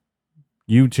through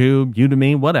YouTube,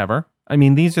 Udemy, whatever. I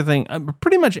mean, these are things,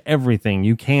 pretty much everything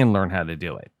you can learn how to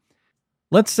do it.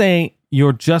 Let's say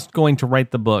you're just going to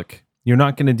write the book. You're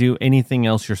not going to do anything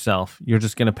else yourself. You're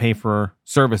just going to pay for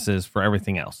services for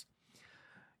everything else.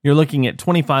 You're looking at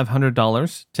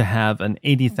 $2,500 to have an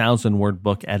 80,000 word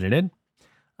book edited.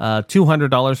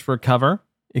 $200 for a cover.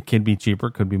 It could be cheaper,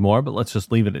 could be more, but let's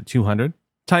just leave it at $200.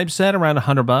 Typeset around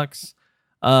 $100.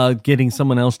 Getting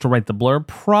someone else to write the blurb,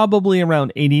 probably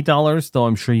around $80, though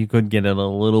I'm sure you could get it a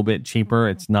little bit cheaper.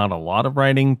 It's not a lot of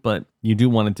writing, but you do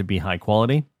want it to be high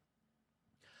quality.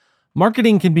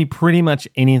 Marketing can be pretty much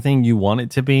anything you want it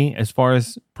to be as far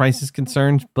as price is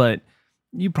concerned, but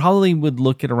you probably would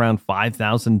look at around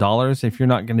 $5,000 if you're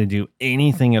not going to do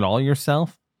anything at all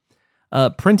yourself.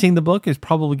 Printing the book is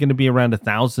probably going to be around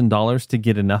 $1,000 to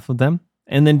get enough of them.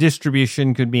 And then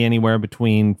distribution could be anywhere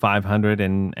between $500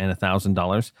 and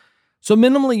 $1,000. So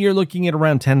minimally, you're looking at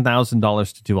around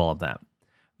 $10,000 to do all of that.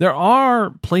 There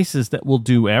are places that will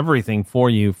do everything for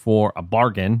you for a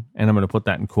bargain, and I'm going to put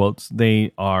that in quotes.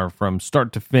 They are from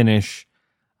start to finish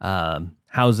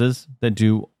houses that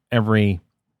do every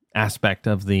aspect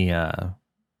of the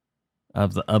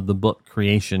book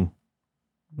creation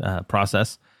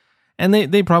process. And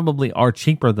they probably are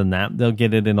cheaper than that. They'll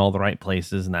get it in all the right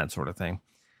places and that sort of thing.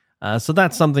 So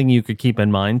that's something you could keep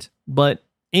in mind. But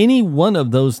any one of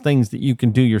those things that you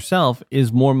can do yourself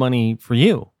is more money for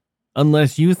you,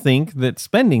 unless you think that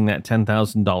spending that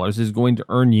 $10,000 is going to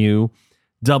earn you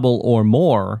double or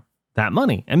more that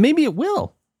money. And maybe it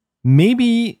will.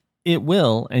 Maybe it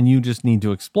will, and you just need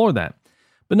to explore that.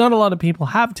 But not a lot of people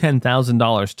have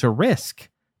 $10,000 to risk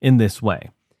in this way.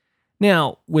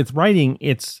 Now, with writing,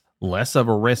 it's less of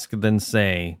a risk than,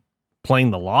 say, playing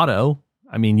the lotto.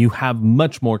 I mean, you have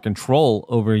much more control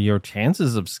over your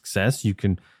chances of success. You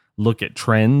can look at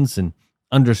trends and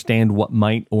understand what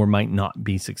might or might not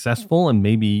be successful. And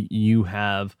maybe you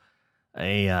have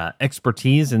a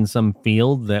expertise in some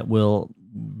field that will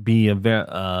be of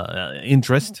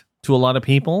interest to a lot of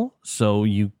people. So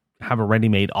you have a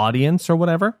ready-made audience or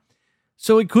whatever.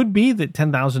 So it could be that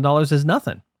 $10,000 is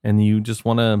nothing and you just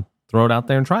want to throw it out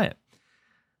there and try it.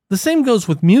 The same goes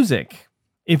with music.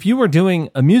 If you were doing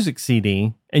a music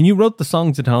CD and you wrote the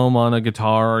songs at home on a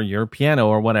guitar or your piano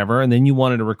or whatever, and then you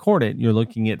wanted to record it, you're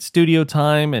looking at studio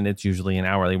time, and it's usually an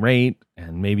hourly rate,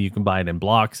 and maybe you can buy it in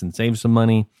blocks and save some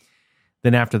money.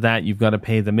 Then after that, you've got to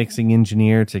pay the mixing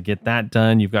engineer to get that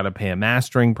done. You've got to pay a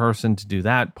mastering person to do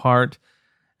that part.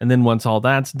 And then once all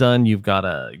that's done, you've got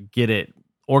to get it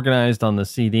organized on the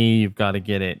CD. You've got to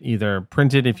get it either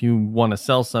printed if you want to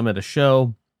sell some at a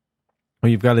show, or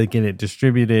you've got to get it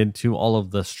distributed to all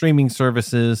of the streaming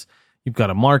services. You've got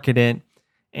to market it.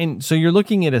 And so you're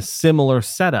looking at a similar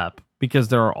setup because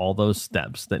there are all those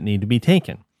steps that need to be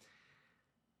taken.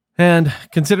 And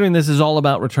considering this is all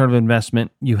about return of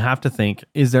investment, you have to think,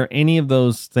 is there any of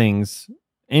those things,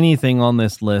 anything on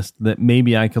this list that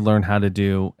maybe I could learn how to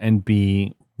do and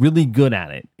be really good at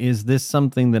it? Is this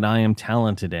something that I am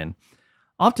talented in?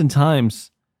 Oftentimes,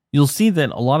 you'll see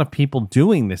that a lot of people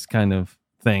doing this kind of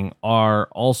thing are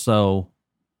also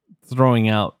throwing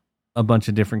out a bunch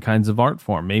of different kinds of art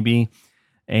form. Maybe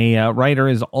a writer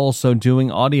is also doing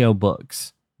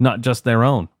audiobooks, not just their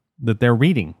own, that they're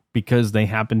reading because they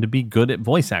happen to be good at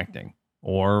voice acting,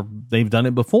 or they've done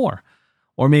it before.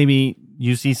 Or maybe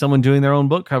you see someone doing their own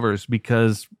book covers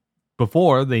because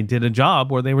before they did a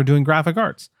job where they were doing graphic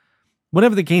arts.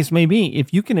 Whatever the case may be,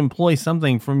 if you can employ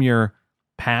something from your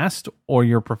past or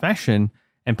your profession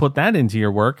and put that into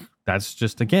your work, that's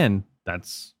just, again,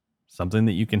 that's something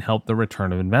that you can help the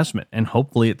return of investment. And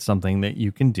hopefully it's something that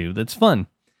you can do that's fun.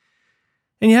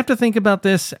 And you have to think about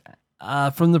this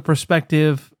from the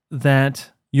perspective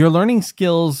that you're learning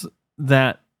skills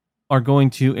that are going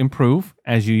to improve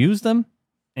as you use them.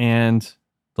 And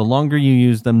the longer you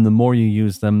use them, the more you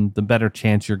use them, the better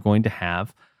chance you're going to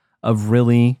have of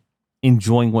really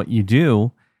enjoying what you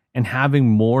do and having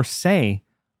more say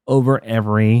over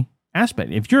every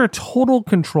aspect. If you're a total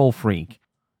control freak,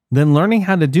 then learning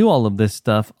how to do all of this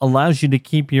stuff allows you to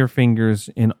keep your fingers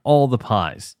in all the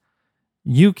pies.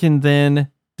 You can then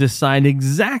decide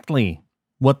exactly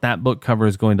what that book cover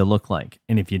is going to look like.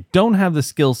 And if you don't have the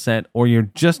skill set or you're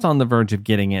just on the verge of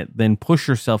getting it, then push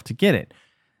yourself to get it.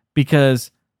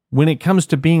 Because when it comes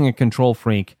to being a control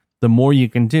freak, the more you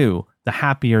can do, the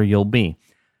happier you'll be.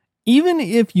 Even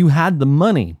if you had the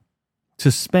money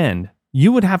to spend,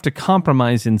 you would have to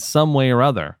compromise in some way or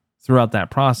other throughout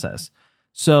that process.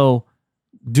 So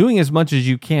doing as much as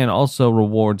you can also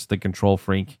rewards the control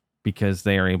freak because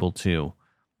they are able to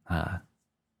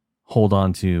hold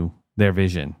on to their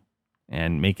vision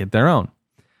and make it their own.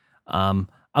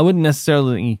 I wouldn't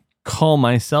necessarily call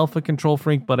myself a control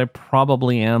freak, but I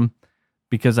probably am,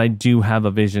 because I do have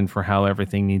a vision for how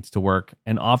everything needs to work.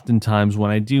 And oftentimes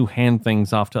when I do hand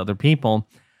things off to other people,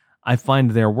 I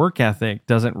find their work ethic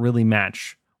doesn't really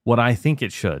match what I think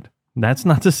it should. That's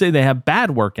not to say they have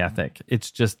bad work ethic. It's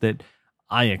just that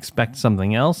I expect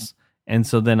something else, and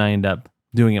so then I end up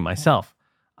doing it myself.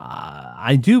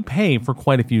 I do pay for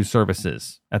quite a few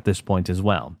services at this point as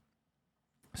well.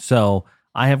 So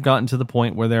I have gotten to the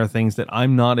point where there are things that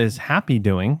I'm not as happy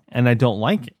doing, and I don't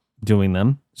like doing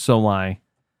them, so I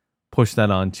push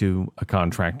that on to a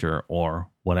contractor or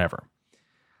whatever.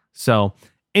 So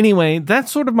anyway,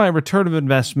 that's sort of my return of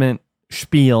investment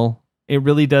spiel. It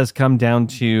really does come down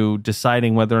to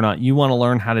deciding whether or not you want to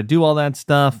learn how to do all that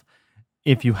stuff,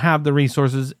 if you have the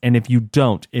resources, and if you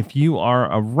don't. If you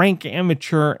are a rank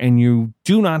amateur and you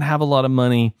do not have a lot of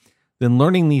money, then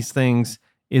learning these things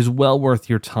is well worth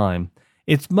your time.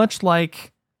 It's much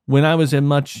like when I was a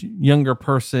much younger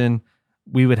person,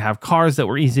 we would have cars that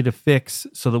were easy to fix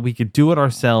so that we could do it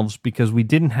ourselves because we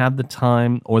didn't have the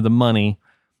time or the money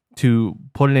to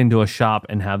put it into a shop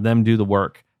and have them do the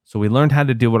work. So we learned how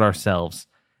to do it ourselves.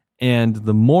 And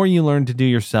the more you learn to do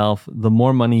yourself, the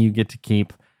more money you get to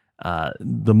keep.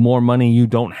 The more money you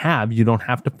don't have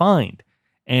to find.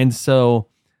 And so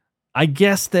I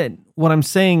guess that what I'm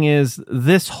saying is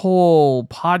this whole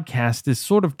podcast is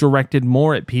sort of directed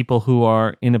more at people who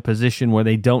are in a position where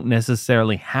they don't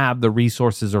necessarily have the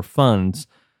resources or funds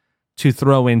to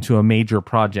throw into a major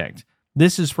project.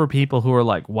 This is for people who are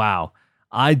like, wow,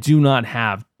 I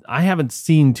haven't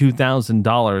seen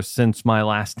 $2,000 since my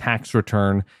last tax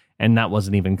return, and that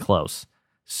wasn't even close.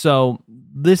 So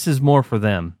this is more for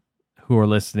them who are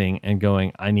listening and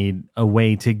going, I need a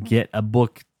way to get a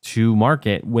book to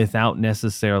market without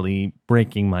necessarily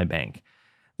breaking my bank.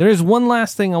 There is one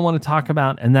last thing I want to talk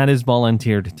about, and that is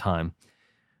volunteered time.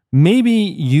 Maybe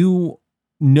you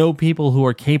know people who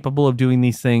are capable of doing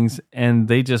these things and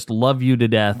they just love you to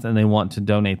death and they want to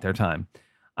donate their time.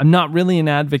 I'm not really an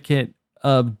advocate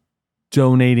of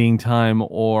donating time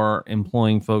or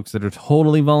employing folks that are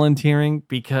totally volunteering,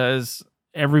 because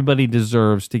everybody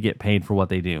deserves to get paid for what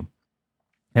they do.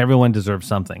 Everyone deserves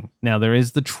something. Now, there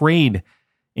is the trade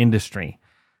industry.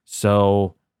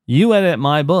 So you edit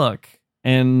my book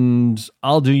and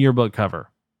I'll do your book cover.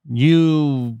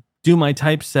 You do my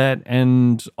typeset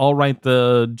and I'll write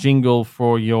the jingle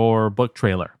for your book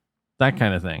trailer. That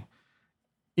kind of thing.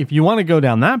 If you want to go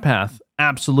down that path,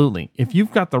 absolutely. If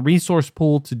you've got the resource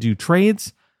pool to do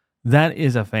trades, that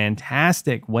is a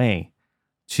fantastic way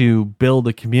to build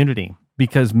a community.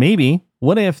 Because maybe,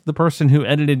 what if the person who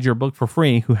edited your book for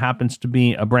free, who happens to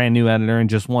be a brand new editor and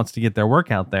just wants to get their work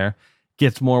out there,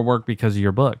 gets more work because of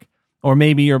your book? Or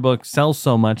maybe your book sells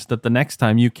so much that the next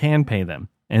time you can pay them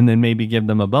and then maybe give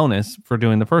them a bonus for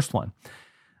doing the first one.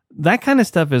 That kind of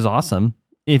stuff is awesome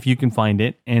if you can find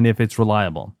it and if it's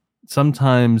reliable.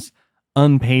 Sometimes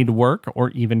unpaid work or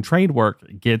even trade work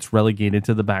gets relegated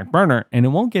to the back burner and it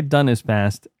won't get done as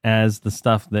fast as the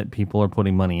stuff that people are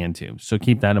putting money into. So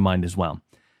keep that in mind as well.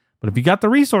 But if you got the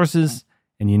resources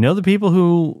and you know the people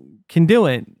who can do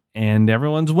it and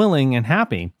everyone's willing and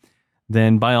happy,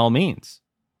 then by all means,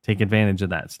 take advantage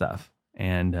of that stuff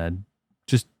and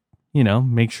just,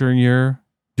 make sure you're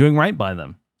doing right by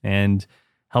them and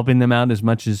helping them out as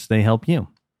much as they help you.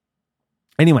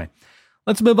 Anyway,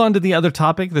 let's move on to the other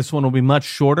topic. This one will be much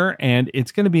shorter, and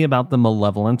it's going to be about the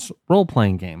Malevolence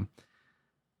role-playing game.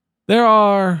 There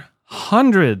are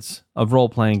hundreds of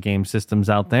role-playing game systems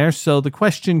out there, so the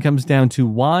question comes down to,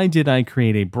 why did I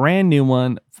create a brand new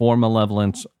one for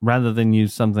Malevolence rather than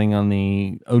use something on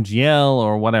the OGL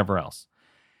or whatever else?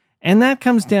 And that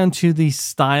comes down to the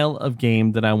style of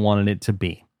game that I wanted it to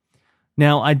be.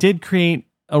 Now, I did create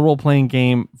a role-playing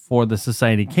game for the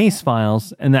Society Case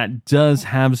Files, and that does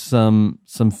have some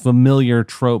familiar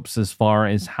tropes as far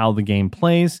as how the game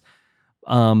plays.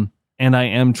 And I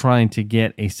am trying to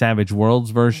get a Savage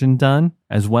Worlds version done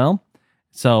as well.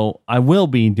 So I will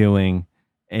be doing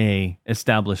a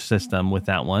established system with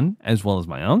that one, as well as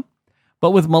my own.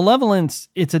 But with Malevolence,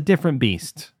 it's a different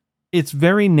beast. It's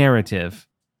very narrative.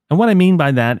 And what I mean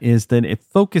by that is that it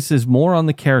focuses more on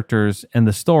the characters and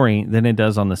the story than it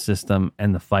does on the system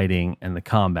and the fighting and the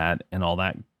combat and all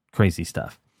that crazy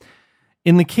stuff.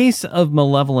 In the case of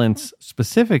Malevolence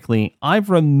specifically, I've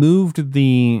removed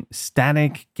the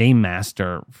static game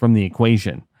master from the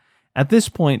equation. At this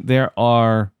point, there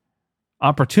are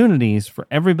opportunities for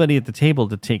everybody at the table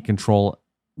to take control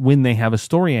when they have a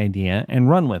story idea and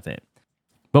run with it.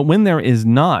 But when there is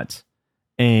not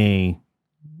a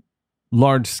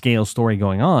large-scale story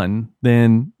going on,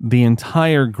 then the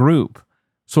entire group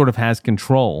sort of has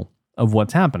control of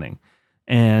what's happening.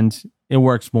 and it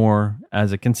works more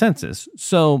as a consensus.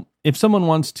 So if someone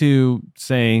wants to,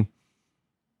 say,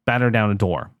 batter down a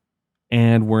door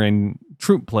and we're in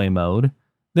troop play mode,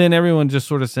 then everyone just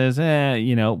sort of says,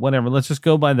 whatever, let's just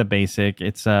go by the basic.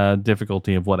 It's a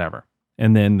difficulty of whatever.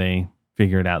 And then they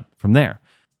figure it out from there.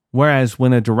 Whereas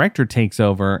when a director takes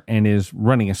over and is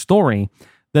running a story,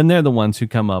 then they're the ones who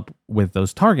come up with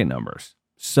those target numbers.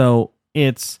 So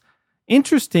it's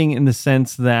interesting in the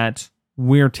sense that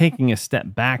we're taking a step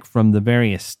back from the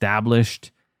very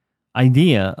established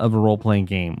idea of a role-playing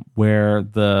game where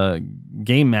the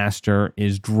game master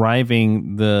is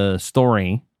driving the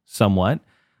story somewhat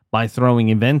by throwing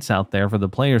events out there for the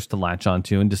players to latch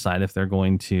onto and decide if they're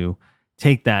going to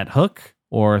take that hook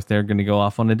or if they're going to go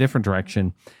off on a different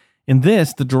direction. In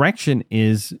this, the direction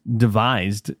is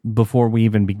devised before we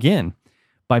even begin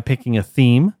by picking a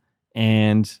theme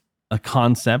and a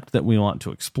concept that we want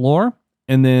to explore,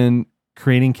 and then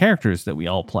creating characters that we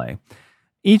all play.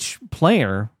 Each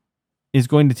player is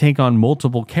going to take on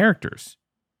multiple characters,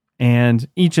 and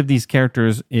each of these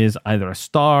characters is either a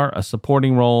star, a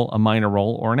supporting role, a minor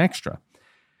role, or an extra.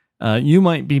 You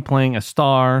might be playing a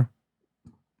star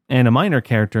and a minor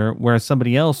character, whereas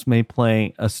somebody else may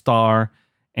play a star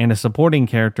and a supporting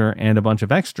character and a bunch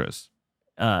of extras.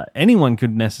 Anyone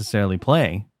could necessarily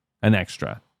play an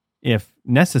extra if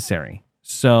necessary.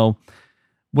 So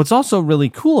what's also really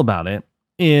cool about it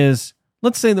is,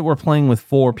 let's say that we're playing with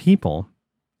 4 people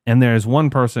and there's one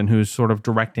person who's sort of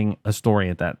directing a story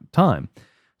at that time.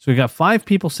 So we've got 5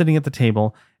 people sitting at the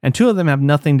table and 2 of them have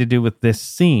nothing to do with this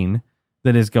scene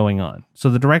that is going on.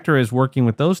 So the director is working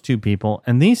with those 2 people,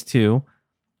 and these 2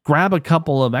 grab a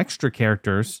couple of extra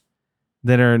characters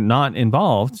that are not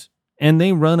involved, and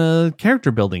they run a character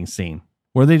building scene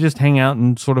where they just hang out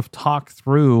and sort of talk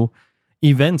through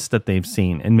events that they've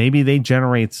seen. And maybe they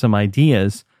generate some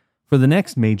ideas for the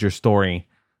next major story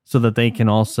so that they can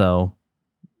also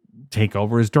take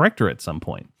over as director at some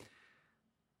point.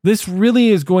 This really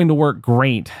is going to work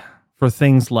great for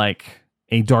things like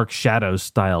a Dark Shadows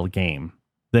style game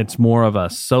that's more of a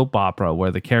soap opera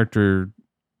where the character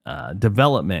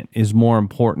development is more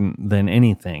important than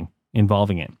anything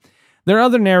involving it. There are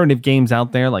other narrative games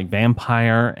out there like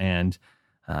Vampire and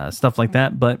stuff like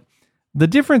that, but the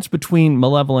difference between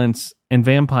Malevolence and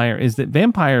Vampire is that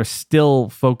Vampire still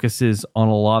focuses on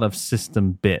a lot of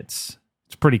system bits.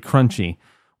 It's pretty crunchy.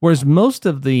 Whereas most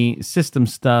of the system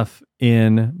stuff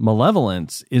in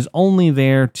Malevolence is only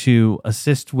there to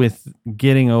assist with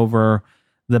getting over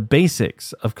the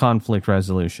basics of conflict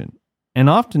resolution. And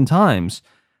oftentimes,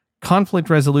 conflict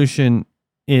resolution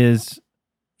is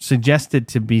suggested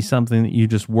to be something that you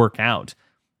just work out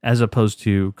as opposed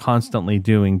to constantly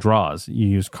doing draws. You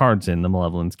use cards in the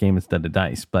Malevolence game instead of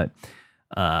dice. But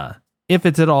if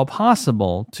it's at all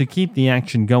possible to keep the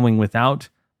action going without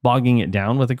bogging it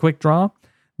down with a quick draw,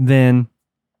 then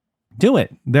do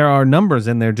it. There are numbers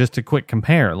in there just to quick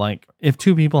compare. Like if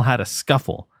 2 people had a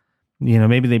scuffle,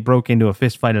 maybe they broke into a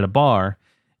fist fight at a bar,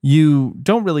 you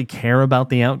don't really care about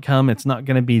the outcome. It's not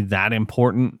going to be that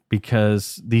important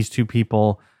because these 2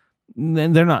 people,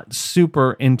 they're not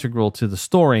super integral to the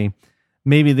story.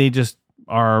 Maybe they just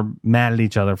are mad at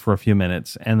each other for a few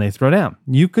minutes and they throw down.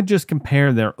 You could just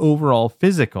compare their overall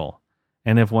physical.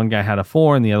 And if one guy had a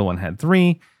 4 and the other one had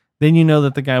 3, then you know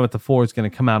that the guy with the 4 is going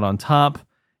to come out on top.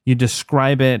 You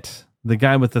describe it. The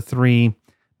guy with the 3,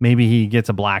 maybe he gets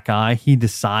a black eye. He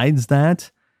decides that,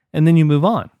 and then you move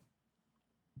on.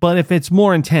 But if it's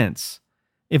more intense,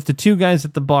 if the 2 guys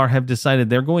at the bar have decided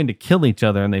they're going to kill each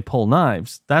other and they pull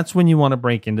knives, that's when you want to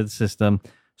break into the system,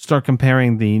 start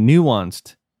comparing the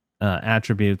nuanced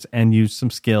attributes and use some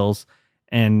skills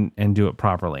and do it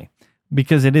properly.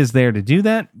 Because it is there to do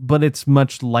that, but it's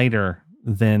much lighter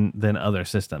than other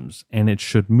systems, and it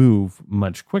should move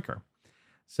much quicker.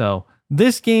 So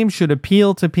this game should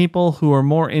appeal to people who are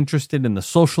more interested in the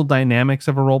social dynamics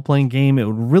of a role-playing game. It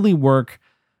would really work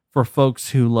for folks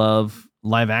who love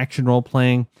live action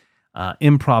role-playing,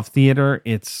 improv theater.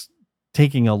 It's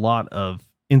taking a lot of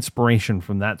inspiration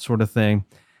from that sort of thing.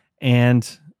 And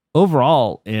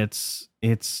overall, it's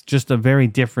just a very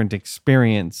different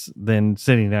experience than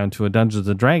sitting down to a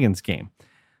Dungeons & Dragons game.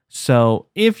 So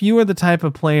if you are the type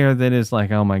of player that is like,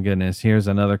 oh my goodness, here's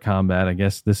another combat, I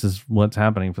guess this is what's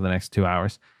happening for the next 2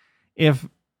 hours. If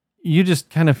you just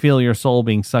kind of feel your soul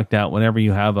being sucked out whenever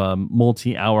you have a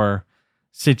multi-hour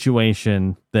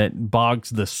situation that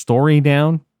bogs the story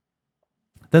down,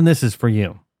 then this is for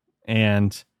you.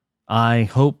 And I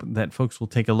hope that folks will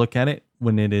take a look at it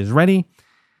when it is ready.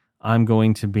 I'm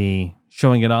going to be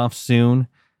showing it off soon.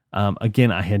 Again,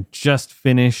 I had just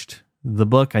finished the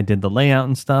book. I did the layout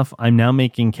and stuff. I'm now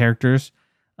making characters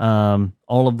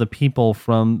All of the people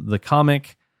from the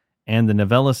comic and the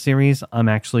novella series, I'm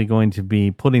actually going to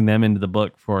be putting them into the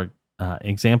book for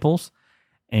examples.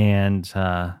 And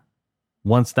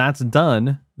once that's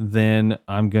done, then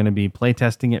I'm going to be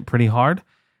playtesting it pretty hard.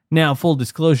 Now, full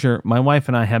disclosure, my wife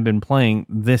and I have been playing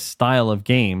this style of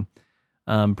game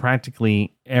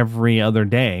practically every other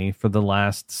day for the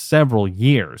last several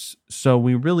years. So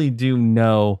we really do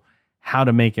know how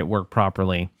to make it work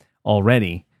properly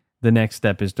already. The next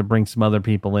step is to bring some other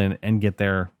people in and get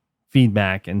their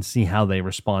feedback and see how they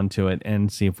respond to it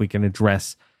and see if we can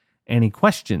address any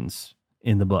questions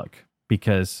in the book.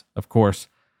 Because, of course,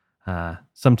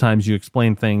 sometimes you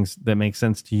explain things that make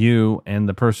sense to you and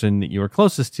the person that you are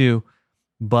closest to,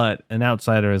 but an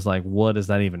outsider is like, what does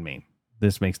that even mean?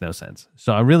 This makes no sense.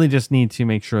 So I really just need to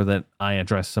make sure that I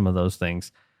address some of those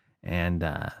things, and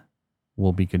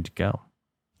we'll be good to go.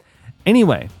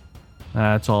 Anyway,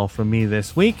 that's all from me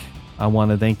this week. I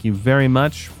want to thank you very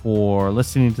much for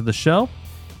listening to the show.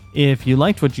 If you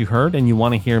liked what you heard and you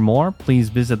want to hear more, please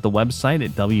visit the website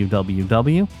at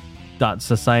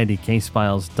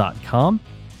www.societycasefiles.com.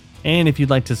 And if you'd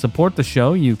like to support the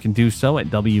show, you can do so at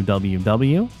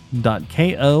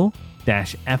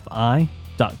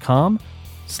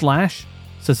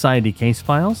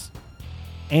www.ko-fi.com/societycasefiles.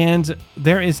 And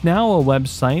there is now a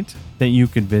website that you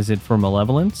could visit for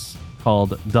Malevolence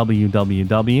called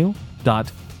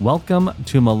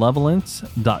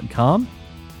www.welcometomalevolence.com.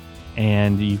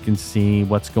 And you can see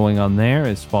what's going on there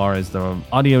as far as the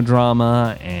audio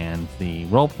drama and the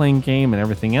role-playing game and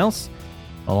everything else.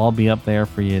 I'll all be up there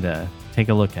for you to take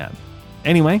a look at.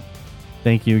 Anyway,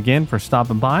 thank you again for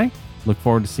stopping by. Look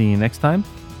forward to seeing you next time.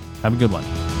 Have a good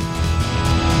one.